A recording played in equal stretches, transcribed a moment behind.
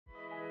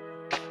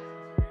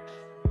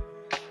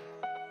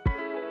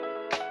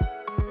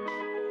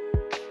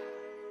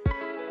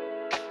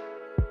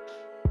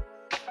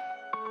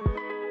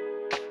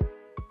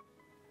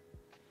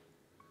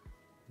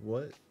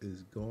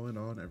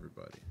on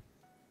everybody.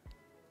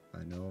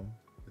 I know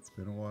it's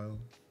been a while.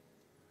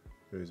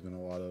 There's been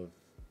a lot of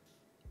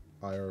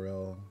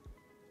IRL,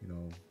 you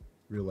know,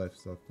 real life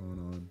stuff going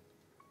on.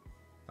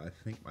 I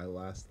think my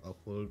last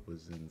upload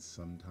was in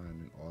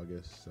sometime in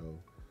August, so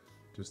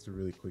just to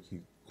really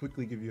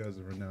quickly give you guys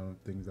a rundown of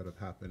things that have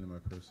happened in my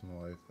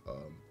personal life.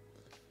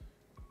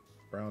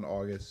 Around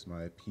August,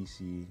 my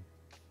PC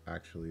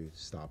actually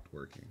stopped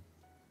working,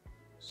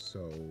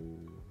 so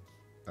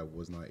I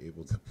was not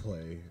able to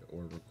play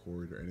or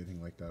record or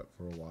anything like that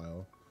for a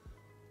while.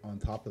 On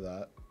top of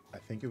that, I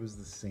think it was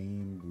the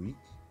same week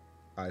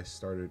I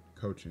started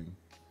coaching,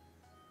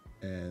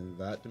 and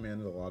that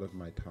demanded a lot of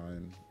my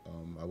time.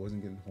 I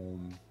wasn't getting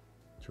home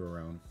to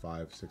around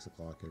 5-6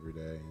 o'clock every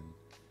day, and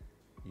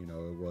you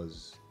know, it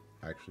was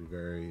actually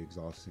very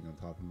exhausting on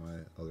top of my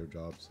other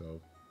job.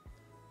 So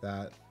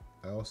that,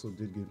 I also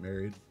did get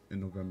married in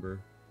November,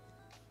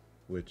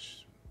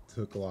 which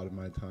took a lot of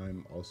my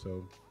time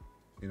also,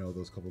 you know,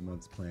 those couple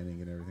months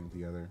planning and everything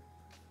together.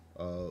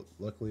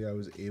 Luckily I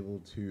was able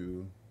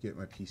to get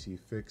my PC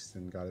fixed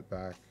and got it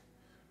back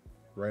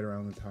right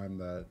around the time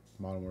that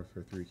Modern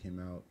Warfare 3 came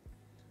out,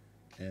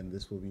 and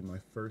this will be my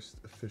first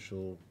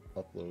official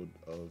upload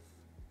of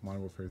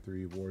Modern Warfare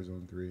 3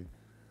 Warzone 3.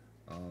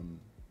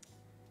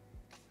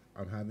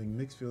 I'm having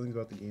mixed feelings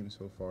about the game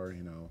so far.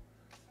 You know,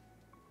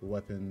 the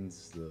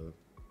weapons, the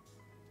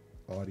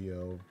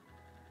audio,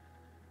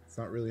 it's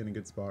not really in a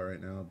good spot right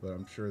now, but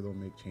I'm sure they'll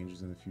make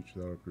changes in the future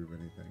that'll improve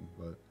anything.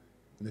 But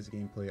in this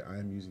gameplay, I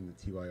am using the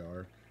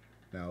TYR.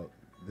 Now,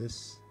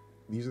 these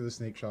are the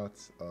snake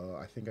shots.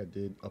 I think I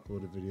did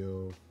upload a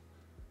video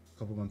a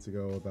couple months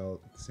ago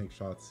about the snake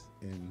shots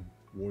in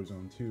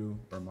Warzone 2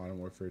 or Modern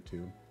Warfare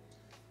 2.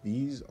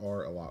 These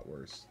are a lot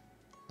worse.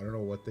 I don't know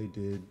what they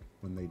did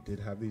when they did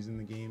have these in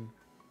the game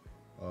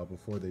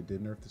before they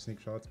did nerf the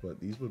snake shots, but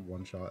these would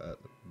one shot at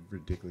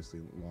ridiculously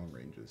long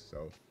ranges.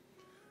 So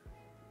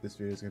this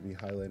video is going to be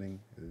highlighting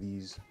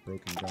these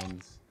broken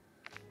guns,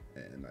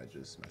 and I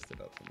just messed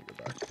it up. Let me go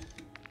back.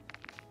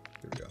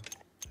 Here we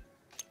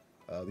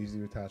go. These are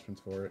the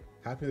attachments for it.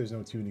 Happy there's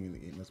no tuning in the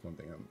game. That's one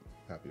thing I'm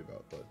happy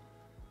about. But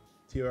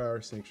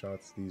TYR snake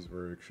shots, these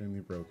were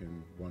extremely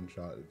broken, one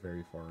shot at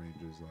very far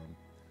ranges.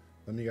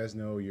 Let me guys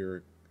know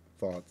your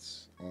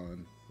thoughts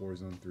on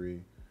Warzone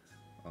 3.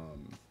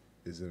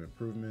 Is it an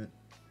improvement?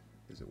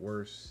 Is it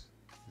worse?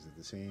 Is it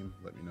the same?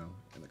 Let me know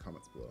in the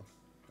comments below.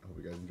 I hope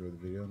you guys enjoyed the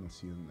video, and I'll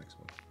see you in the next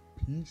one.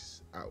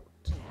 Peace out.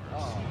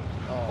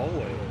 Oh,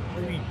 wait.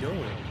 What are you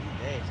doing?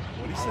 Hey,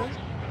 what do you say?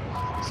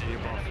 See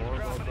about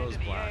 4 of those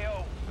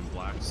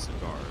black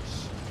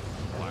cigars.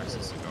 Blacks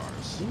and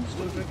cigars. Who's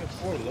looking at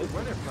 4 locals?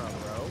 Where they from,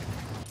 bro?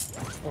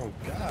 Oh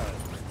God.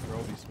 Bro,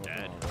 be smoking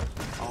dead. on,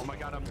 right? Oh my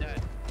God, I'm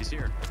dead. He's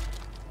here.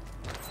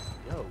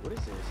 yo, what is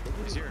this?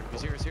 He's here.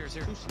 He's here. He's here. He's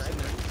here. Two snipers.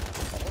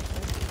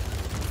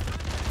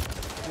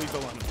 We go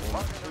on the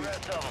Mark the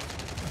rest of them.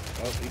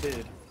 Oh, he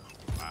did.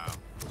 Wow.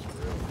 That's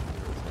real.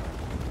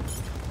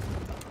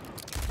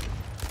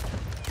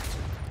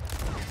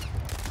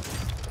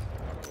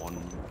 One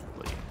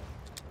plate.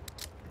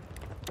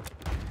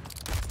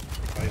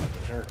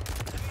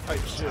 Hey,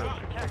 shit.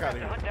 I got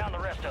here. Hunt down the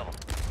rest of them.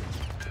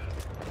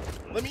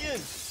 Let me in.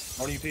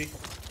 On you, P.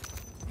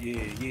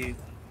 Yeah.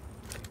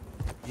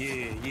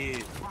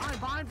 Behind.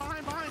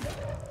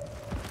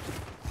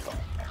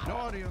 No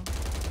audio.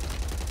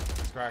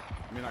 It's cracked.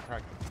 I mean, not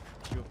cracked.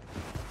 Shield.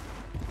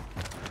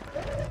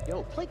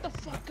 Yo, plate the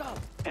fuck up.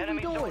 What Enemy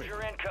are you doing?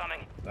 soldier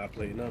incoming. Not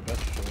plating up,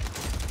 that's for sure.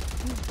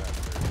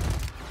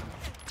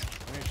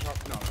 I ain't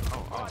shot. No.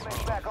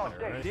 Squadmates back on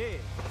stage. Dead.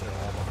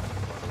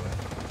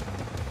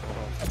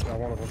 Got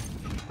one of them.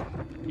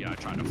 Yeah, I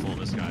tried to fool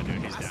this guy,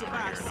 dude. He's down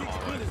right here in the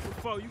hallway.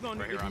 Before you gonna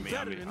Right need here to on do me.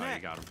 better than Oh, that.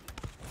 you got him.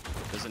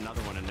 There's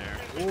another one in there.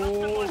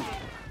 Oh.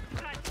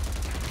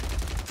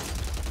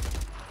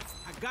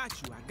 I got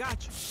you.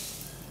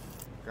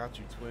 Got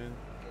you, twin.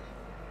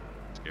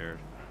 Scared.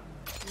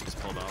 He's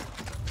pulled up.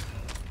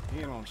 He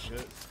ain't on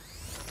shit.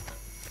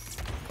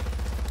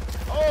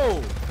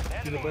 Oh!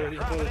 Enemy He's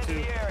dropping into too.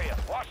 the area.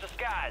 Watch the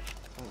skies.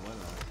 Oh, why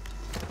not?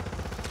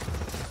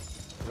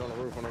 He's on the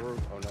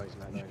roof, Oh, no, he's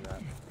not.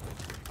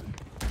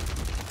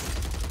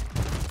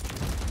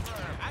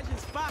 I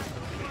just spotted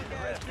the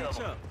Rest of bitch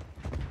them. up.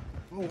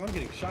 Oh, I'm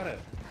getting shot at.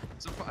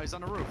 He's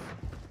on the roof.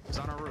 He's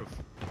on our roof.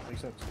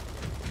 Makes sense.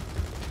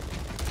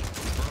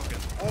 He's broken.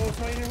 Oh, it's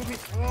right here with me.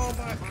 Oh,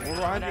 my. We're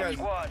behind you That guys.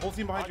 squad. Whole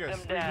team behind you Hunt guys.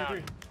 them 3, down.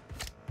 3, 3.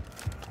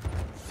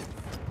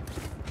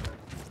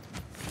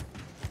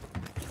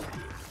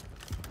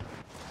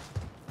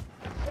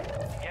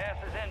 Gas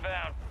is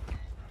inbound.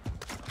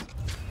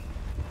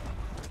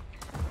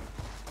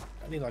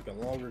 I need like a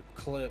longer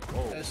clip.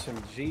 Oh.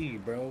 SMG,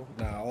 bro.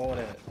 Nah, all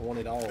that. I want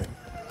it all.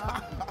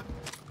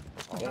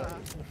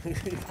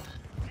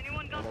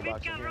 Anyone got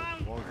big gun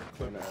round? Longer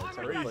clip.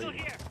 Armor satchel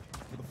here.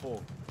 For the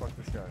full. Fuck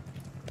this guy.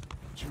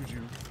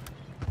 Juju.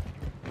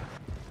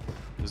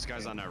 This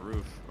guy's on that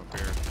roof up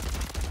here.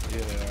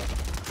 Yeah, they are.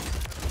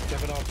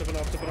 Step it off. The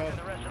rest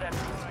of that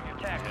crew on your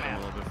tack A map.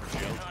 little bit for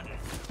shield. Hunting.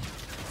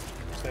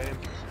 Same.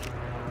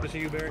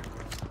 Pushing you, Barry.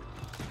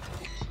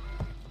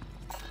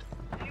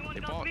 They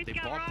bought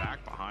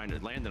back behind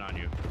it, landed on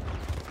you.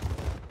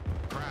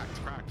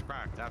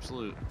 Cracked,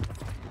 absolute.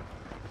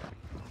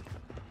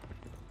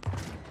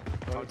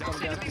 Oh,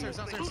 downstairs,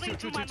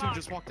 two,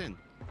 just walked in.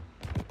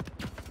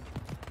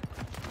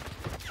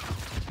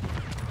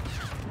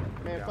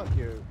 Man, fuck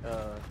you.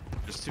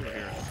 There's two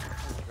here.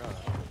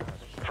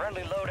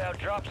 Friendly loadout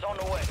drops on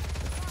the way.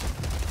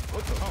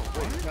 What the? Oh,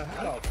 wait.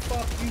 How the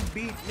fuck you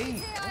beat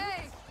me?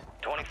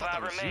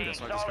 25 remain.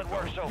 so I just Solid kept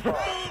work going. so far. I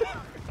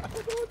don't know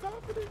what's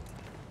happening.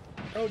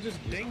 Bro, just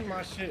ding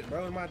my shit,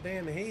 bro, in my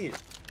damn head.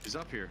 He's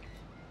up here.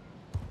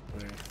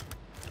 Where?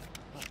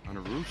 On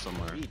a roof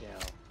somewhere. Be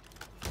down.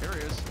 There he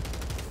is.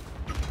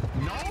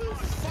 No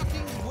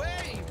fucking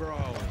way, bro.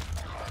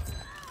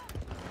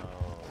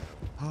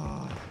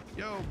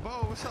 Yo, Bo,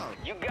 what's up?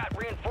 You got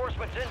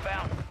reinforcements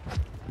inbound.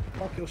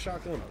 Fuck your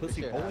shotgun,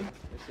 pussy boy.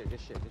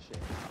 This shit.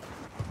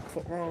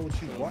 Fuck wrong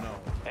with you, what?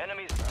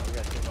 Enemies. We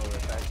got team over the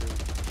factory.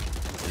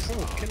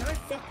 Oh, can I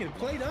fucking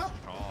plate up?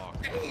 Chalk.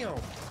 Damn.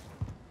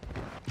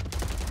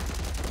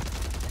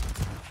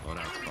 Oh,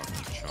 that's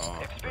fucking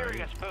chalk.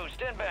 Experience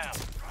boost inbound.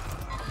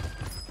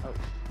 Oh,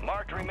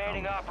 Marked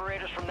remaining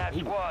operators from that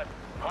squad.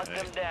 Hunt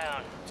them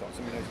down. Talk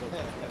to me next time.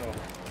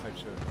 Type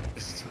shit.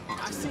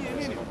 I see an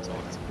enemy. Don't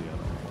talk to me.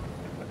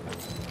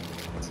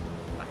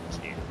 I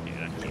can't, dude. I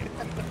can't.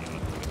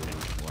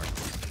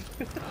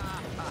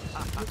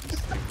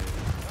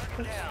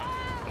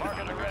 Down.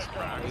 Marking the rest of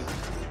them.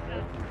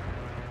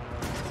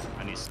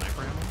 I need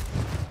sniper ammo.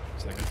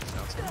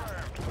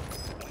 Outside.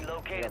 We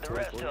located the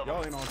rest of them.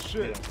 Y'all ain't on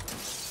shit. I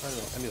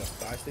need a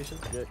fire station.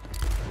 good.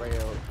 Right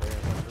here.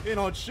 Ain't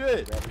on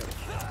shit.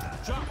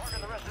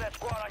 Marking the rest of that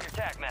squad on your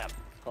attack map.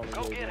 Go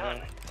get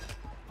hunting.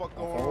 Fuck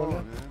I'll going follow on, you.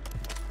 man?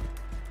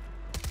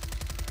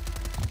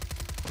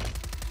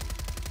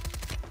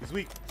 He's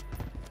weak.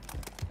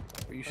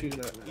 Where you shooting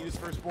at? Eat his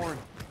firstborn.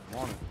 I'm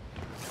on it.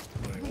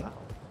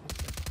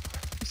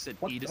 He said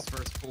What eat the- his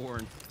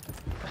firstborn.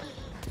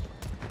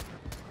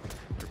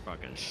 You're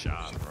fucking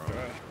shot, bro.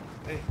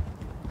 Hey,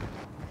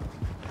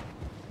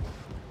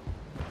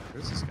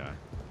 Where's this guy?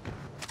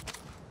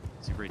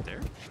 Is he right there?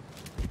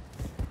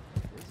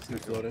 he's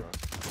floating.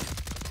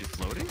 Is he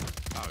floating?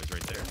 Oh, he's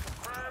right there.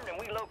 Confirmed, and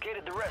we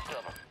located the rest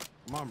of them.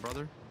 Come on,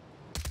 brother.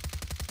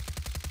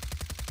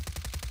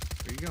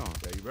 Where you going?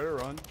 Yeah, you better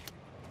run.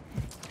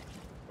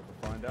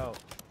 We'll find out.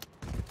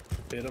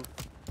 Hit him.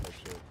 Oh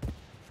shit.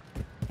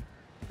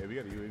 Okay, we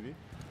got a UAV.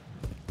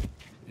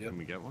 Yep. Can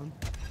we get one?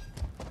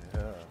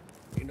 Yeah.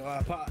 You know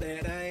I pop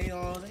that thing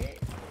on it.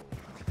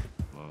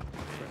 Whoa.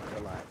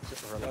 Relax.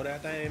 Just Throw relax.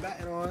 that thing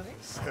back on it.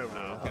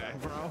 Okay,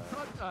 bro.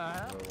 Relax.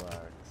 That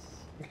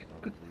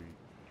was weak.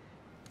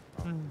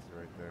 Oh, he's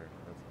right there.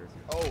 That's crazy.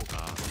 Oh!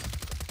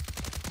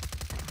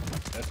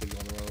 That's what you're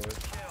going the wrong way.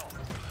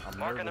 I'm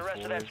Marking the nervous,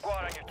 rest of that boys.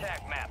 squad on your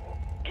attack map.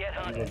 Get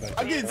hunting.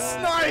 I'm getting The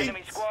sniped!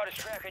 enemy squad is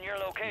tracking your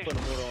Put location. a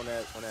mortar on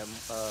that building.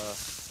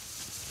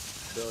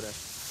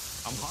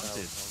 I'm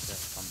hunted. Okay.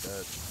 I'm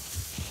dead.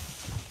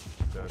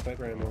 Dead.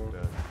 Sniper ammo. I'm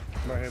dead.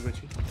 I'm right here with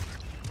you.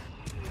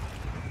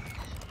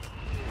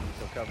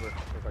 So cover if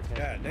I can.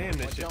 God damn,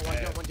 this shit One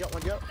bad. jump.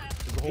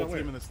 There's a whole Where?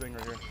 team in this thing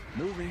right here.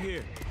 Moving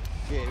here.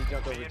 Yeah, he jumped Be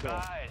over the hill.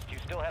 advised, you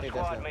still have Hey, that's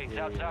squad not- mates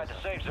yeah, outside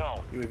the safe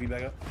zone. UAV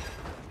back up.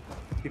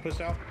 He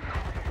pushed out.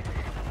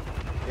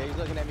 Yeah, he's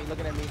looking at me.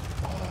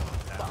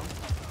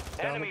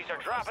 Enemies are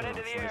dropping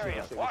into the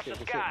area. Watch the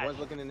skies. One's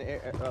looking in the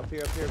air, up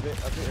here a bit.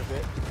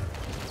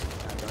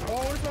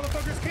 Oh, this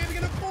motherfucker's camping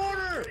in the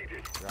corner!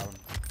 Grab him.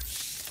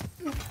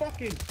 You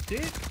fucking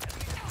dick!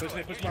 Push it,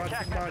 Use push your mine,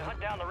 attack push map to mine. hunt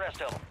down the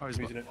rest of them. Oh, he's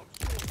Using it.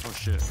 Oh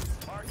shit.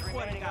 Marked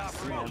remaining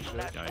operators from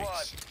that squad.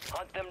 Yikes.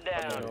 Hunt them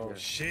down. Oh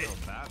shit. Oh,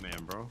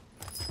 Batman, bro.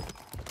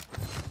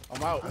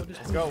 I'm out. Oh, this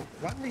Let's go.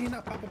 Why did he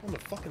not pop up on the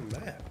fucking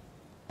map?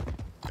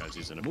 Guy's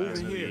using a Moving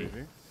fast here.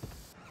 UAV.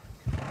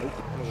 Nope.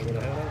 Where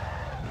the hell at?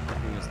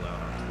 He is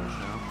loud on Twitch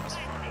now. That's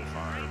fucking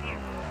fire, bro.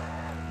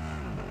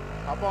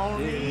 Hop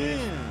on Yeah,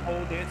 in.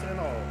 Pole dancing and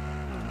all. The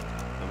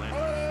Oh,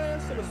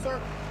 landing it's in a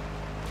circle.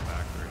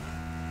 factory.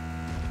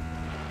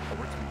 Oh,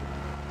 we're tweaking.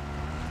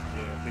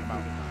 Yeah, big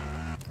Mount.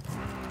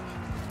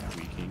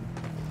 Tweaking.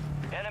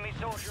 Enemy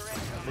soldier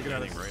incoming. Look at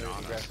Landing us. right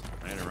on us.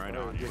 Landing right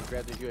on you.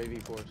 Grab the UAV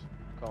for us.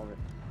 Call it.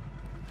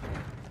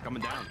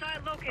 Coming down.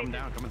 Coming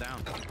down, coming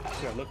down.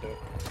 See, I looked at it.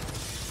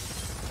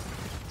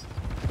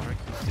 Why do I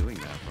keep doing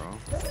that, bro?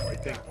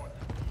 Right there.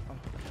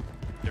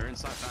 They're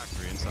inside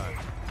factory, inside.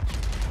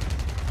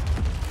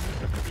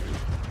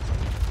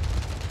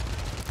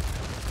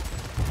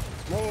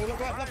 Whoa, look,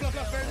 left,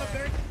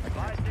 Barry.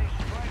 Buy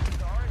station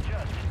prices are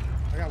adjusted.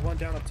 I got one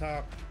down up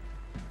top.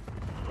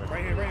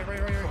 Right here. Get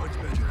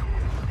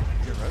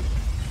red.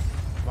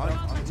 Fine.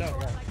 No,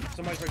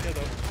 somebody's right there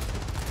though.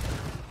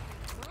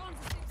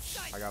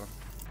 I got him.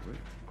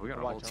 We got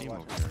a Watch whole him, team watch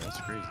over him. here.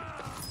 That's crazy.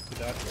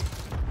 That's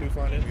new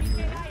find in.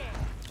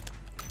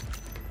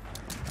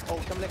 Oh,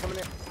 coming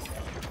in.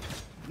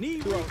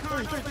 Need Two,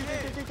 recon three.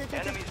 overhead.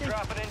 Enemies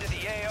dropping into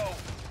the AO.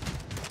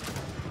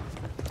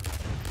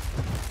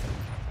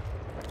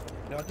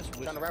 No, I just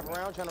wish Trying to wrap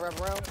around. light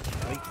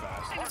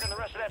fast. Marking the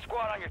rest of that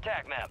squad on your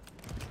attack map.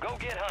 Go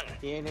get hunting.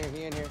 He in here,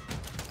 he in here.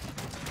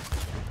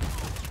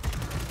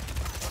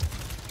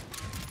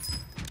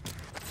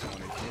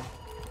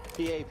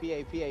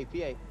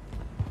 PA.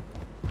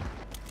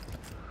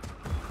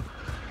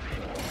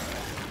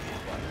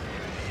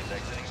 He's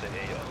exiting the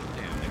AO.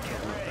 Get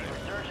ready.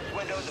 Resurgence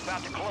window is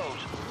about to close.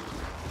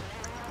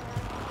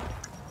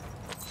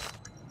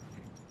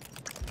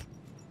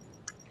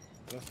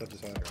 What's up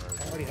this already?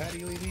 Already had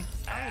UAV?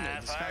 I don't know,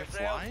 is this guy Fire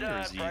sales flying or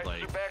done. is he Prices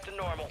like... are back to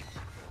normal.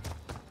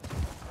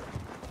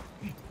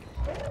 You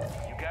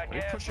got Are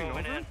you gas pushing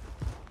moving over? in.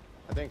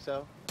 I think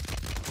so.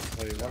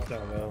 Wait, watch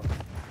out now.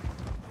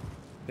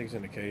 I think he's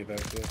in the cave back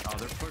there. Oh,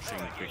 they're pushing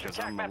Use your because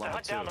tac I'm map to allowed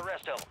hunt down to. the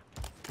rest of them.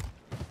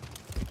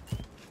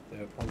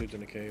 Yeah, one dude's in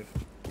the cave.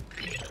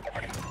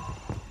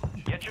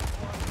 Get your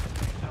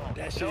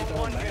That shit no don't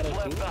one matter, gets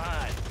left dude.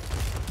 behind.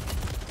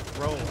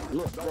 Bro,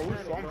 look, bro, we're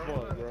from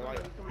fun, bro.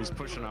 Like, He's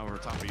pushing over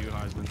top of you,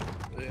 Heisman.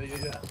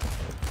 yeah.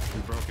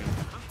 He's broken.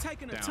 I'm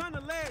taking a Down. ton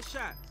of lead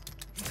shots.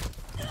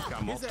 Got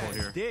His multiple ass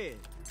here. dead.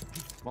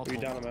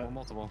 Multiple, down him, man.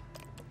 multiple.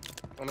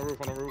 On the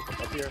roof,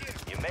 up here.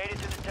 You made it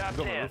to the top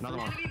 10. Another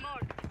one.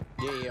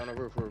 Yeah, on the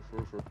roof.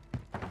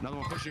 Another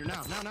one pushing you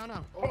now.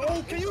 No.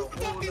 Oh, can you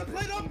fucking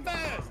play up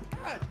fast?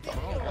 God damn.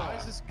 Bro, why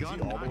is this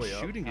gun all the not way up,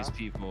 shooting these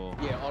people?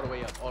 Yeah, all the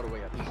way up.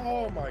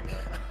 Oh my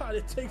god,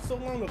 it takes so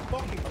long to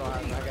fucking Hold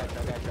on, I got you.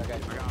 I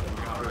got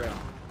him.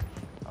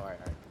 Alright.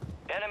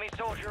 Enemy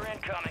soldier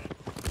incoming.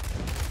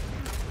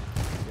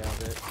 Down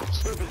it.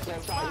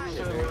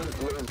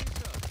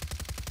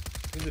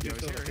 Who's the Yo, dude he's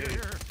still in the here.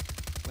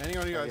 cave? Landing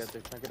on you guys.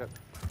 Chunk it up.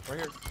 Right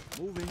here.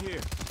 Moving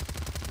here.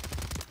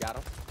 Got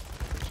him.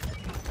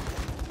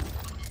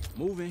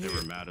 Moving They here.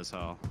 were mad as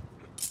hell.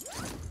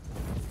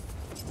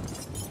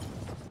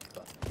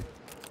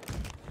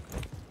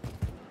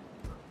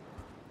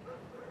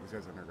 These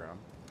guys underground.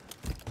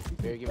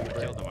 Barry, give me a I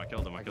break. killed him.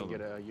 I can killed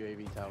get him. a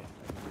UAV tower.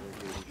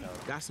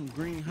 Got some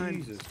green honey.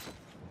 Jesus.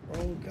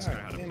 Bro, This god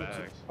guy had a damn, it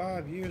bag. took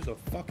 5 years of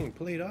fucking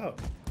played out.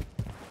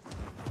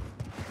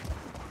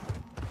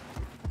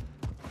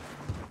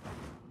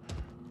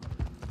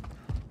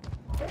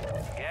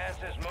 Gas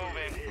is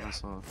moving. I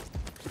saw.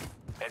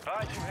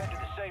 Advise you head to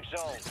the safe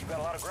zone. You've got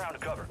a lot of ground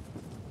to cover.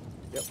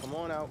 Yep, come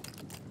on out.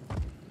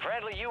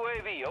 Friendly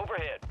UAV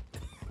overhead.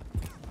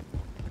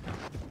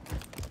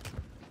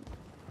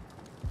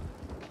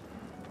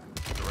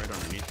 They're right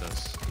underneath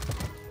us.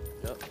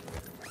 Yep.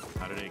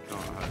 How did they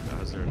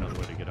come? Is there another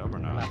way to get up or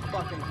I not?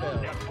 fucking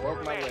fell.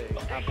 Broke my leg.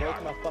 I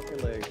broke my fucking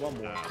leg. One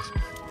more. That's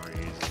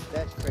crazy.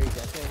 That's crazy.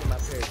 I can't get my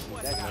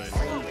parachute. That's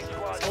crazy.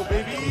 Oh,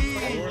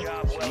 baby!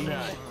 Job well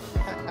done.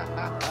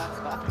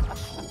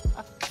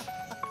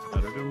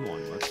 Better than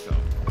one. Let's go.